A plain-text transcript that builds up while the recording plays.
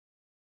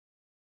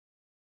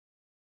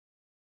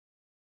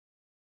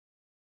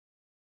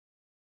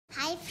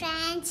Hi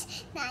friends,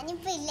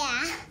 ഞാനിപ്പില്ല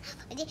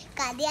ഒരു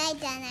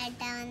കഥയായിട്ടാണ്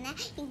കേട്ടോ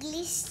വന്നത്.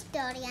 ഇംഗ്ലീഷ്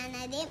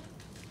സ്റ്റോറിയാണത്.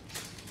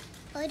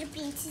 ഒരു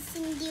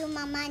പ്രിൻസസിൻ്റെയും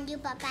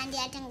അമ്മാൻ്റെയും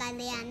പപ്പാൻ്റെയും ആയിട്ടും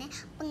കഥയാണ്.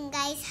 അപ്പം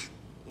ഗൈസ്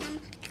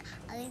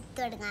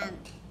തുടങ്ങാം.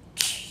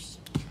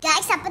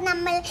 ഗൈസ് അപ്പം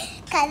നമ്മൾ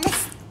കഥ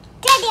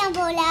സ്റ്റാർട്ട് ചെയ്യാൻ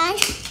പോലാണ്.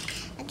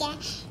 Okay.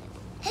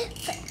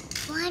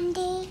 One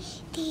day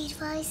there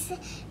was a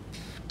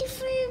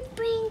beautiful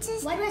princess.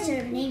 What was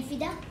her name,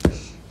 Fidha?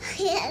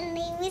 Her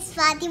name is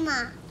Fatima.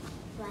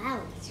 Wow,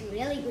 it's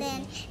really good.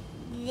 Then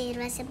there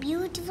was a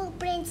beautiful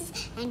princess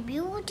and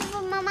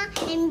beautiful mama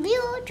and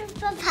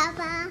beautiful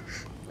papa.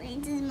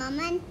 Princess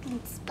mama and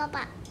princess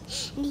papa.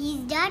 And his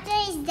daughter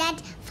is that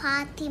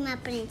Fatima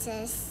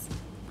princess.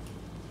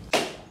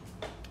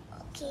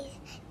 Okay,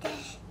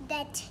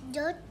 that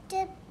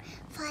daughter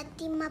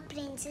Fatima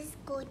princess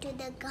go to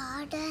the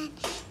garden.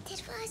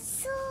 There was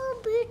so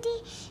beauty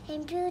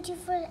and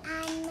beautiful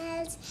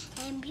animals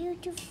and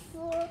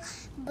beautiful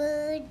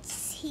birds.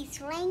 He's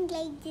flying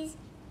like this.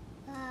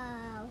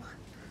 Wow.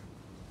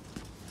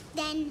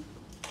 Then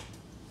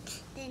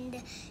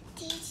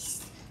this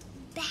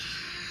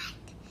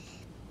bad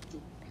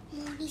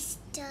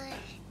monster.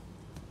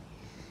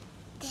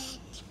 Then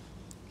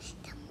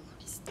the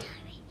monster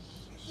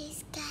is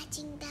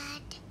catching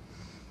that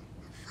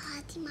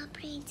Fatima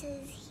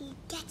princess. He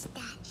gets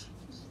that.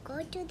 He go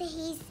to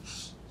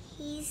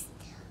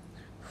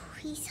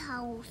his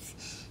house,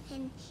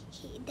 and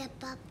the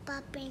papa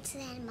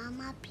princess and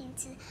mama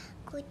princess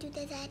go to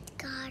that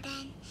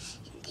garden.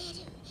 And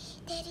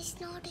there is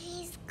not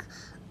his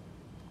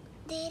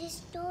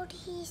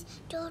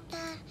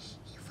daughter.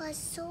 He was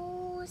so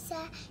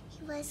sad. He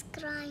was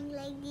crying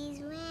like this,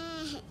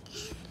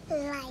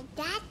 like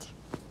that.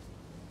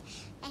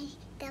 And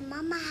the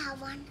mama have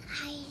one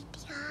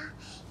idea.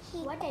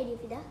 What idea,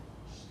 Fidha?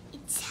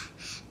 It's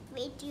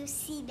wait, you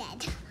see that.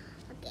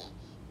 Okay.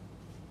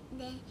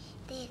 Then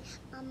the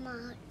mama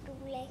do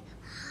like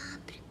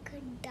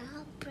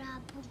abracadabra.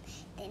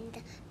 Then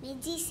the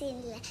magician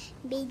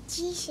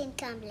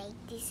come like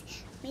this.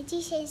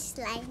 Magician is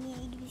like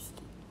this.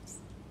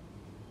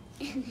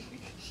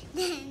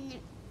 Then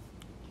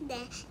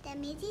the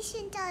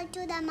magician told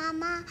to the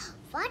mama,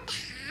 what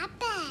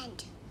happened?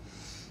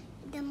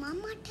 The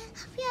mama told,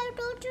 your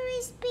daughter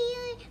is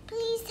here.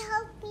 Please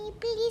help me.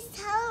 Please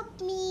help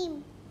me.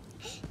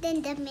 Then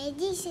the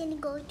magician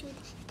go to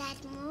that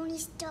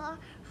monster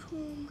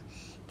room.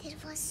 There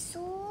was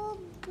so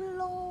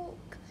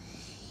block.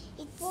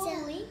 It's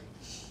Fully?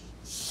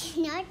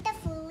 Not a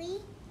fully.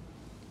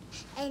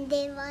 And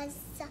there was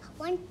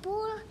one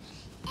pool,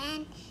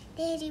 and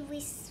there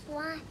was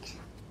one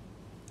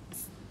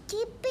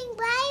skipping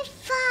by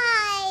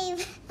 5.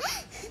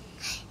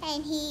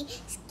 And he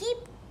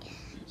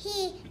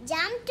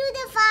jumped to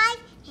the 5,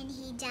 and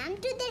he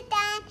jumped to the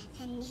 10,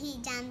 and he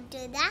jumped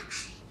to the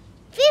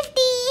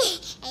 50,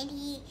 and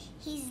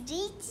he's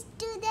reached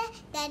to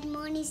that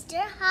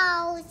monster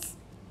house,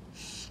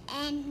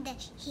 and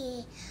he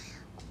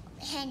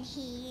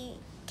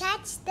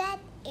catch that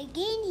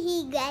again. He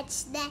gets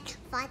that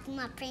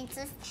Fatima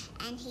princess,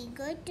 and he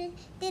go to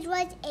there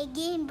was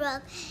again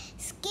broke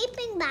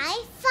skipping by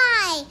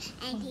 5,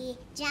 and he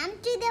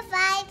jumped to the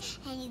 5,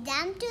 and he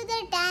jumped to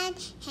the 10,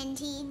 and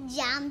he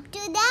jumped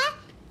to the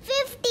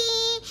 50,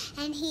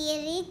 and he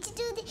reached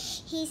to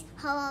his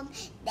home.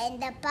 Then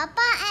the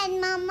papa and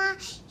mama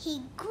he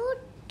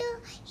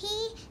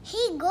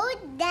got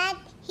that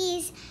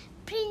his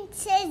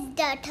princess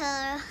daughter,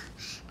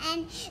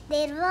 and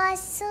there was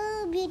so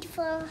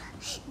beautiful.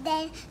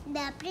 Then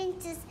the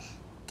princess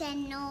said,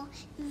 no,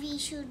 we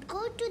should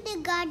go to the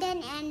garden,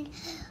 and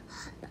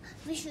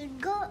we should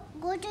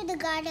go to the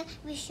garden.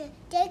 We should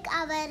take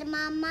our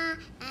mama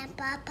and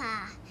papa.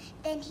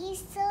 Then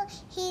he's so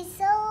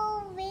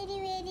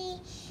very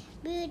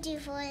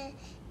beautiful,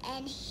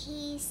 and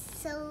he's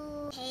so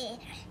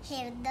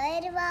here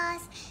there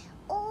was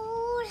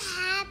all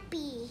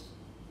happy.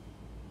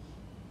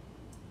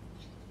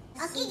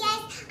 Okay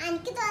guys,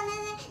 എനിക്ക്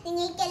തോന്നുന്നത്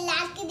നിങ്ങൾക്ക്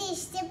എല്ലാവർക്കും ഇത്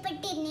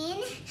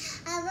ഇഷ്ടപ്പെട്ടിരുന്നേന്ന്.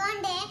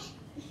 അതുകൊണ്ട്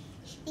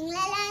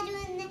നിങ്ങളെല്ലാവരും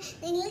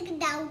നിങ്ങൾക്ക്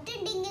doubt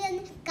ഉണ്ടെങ്കിൽ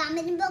ഒന്ന്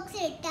കമൻറ്റ്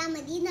ബോക്സിൽ ഇട്ടാൽ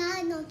മതി. ഞാൻ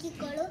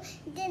നോക്കിക്കോളൂ.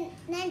 ഇത്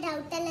ഞാൻ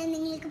ഡൗട്ടല്ല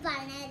നിങ്ങൾക്ക്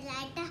പറഞ്ഞു തരാം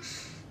കേട്ടോ.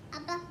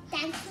 അപ്പോൾ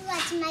thanks for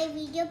watching my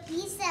video.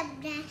 Please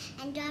subscribe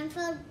and don't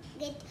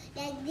forget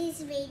like this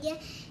video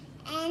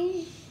and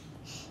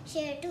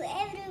share to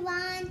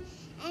everyone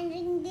and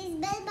ring this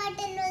bell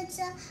button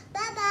also.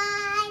 Bye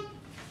bye.